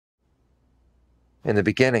In the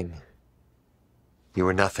beginning, you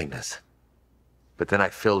were nothingness. But then I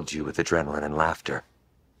filled you with adrenaline and laughter,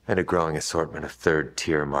 and a growing assortment of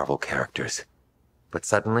third-tier Marvel characters. But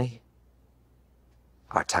suddenly,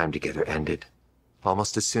 our time together ended,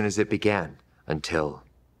 almost as soon as it began, until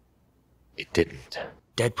it didn't.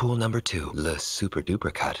 Deadpool #2, Le Super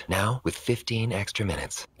Duper Cut, now with 15 extra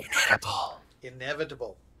minutes. Inedible.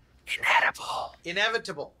 Inevitable. Inedible.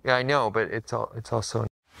 Inevitable. Yeah, I know, but it's also...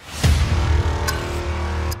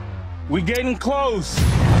 We getting close.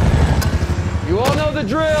 You all know the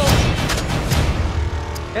drill.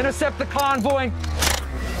 Intercept the convoy.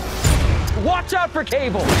 Watch out for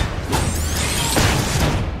Cable.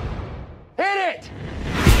 Hit it!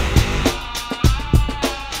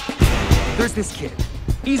 There's this kid.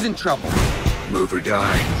 He's in trouble. Move or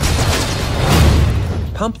die.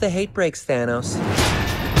 Pump the hate brakes, Thanos.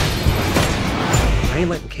 I ain't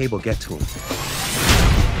letting Cable get to him.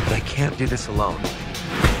 But I can't do this alone.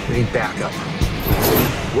 We need backup.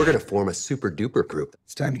 We're gonna form a super duper group.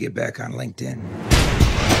 It's time to get back on LinkedIn.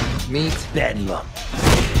 Meet Bedlam.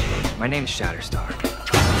 My name's Shatterstar.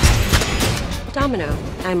 Domino,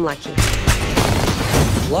 I'm Lucky.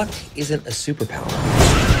 Luck isn't a superpower.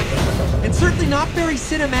 And certainly not very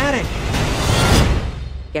cinematic.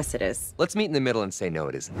 Yes, it is. Let's meet in the middle and say no,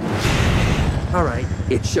 it isn't. All right,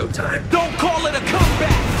 it's showtime. Don't call it a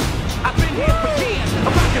comeback. I've been here for years. I'm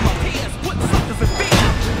rocking my peers, putting suckers in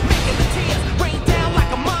fear, making the tears rain down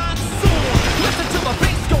like a monsoon. Listen to my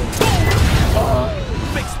bass go boom.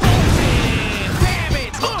 Explosion,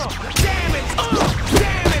 damage,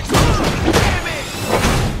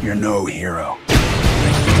 damage. You're no hero.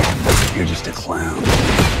 You're just a clown.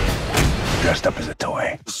 Dressed up as a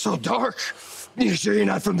toy. So dark. You sure you're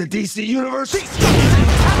not from the DC universe?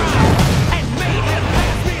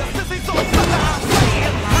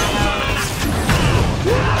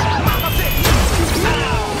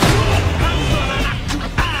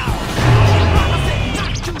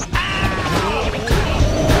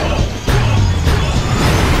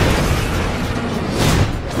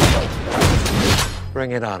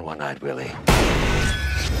 Bring it on, One-Eyed Willie.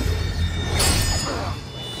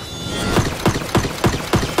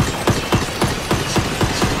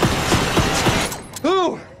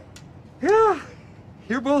 Ooh! Yeah!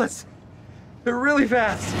 Your bullets. They're really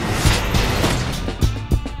fast.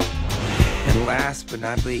 And last but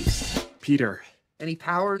not least, Peter. Any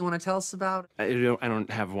power you want to tell us about? I don't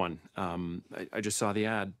have one. I just saw the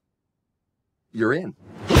ad. You're in.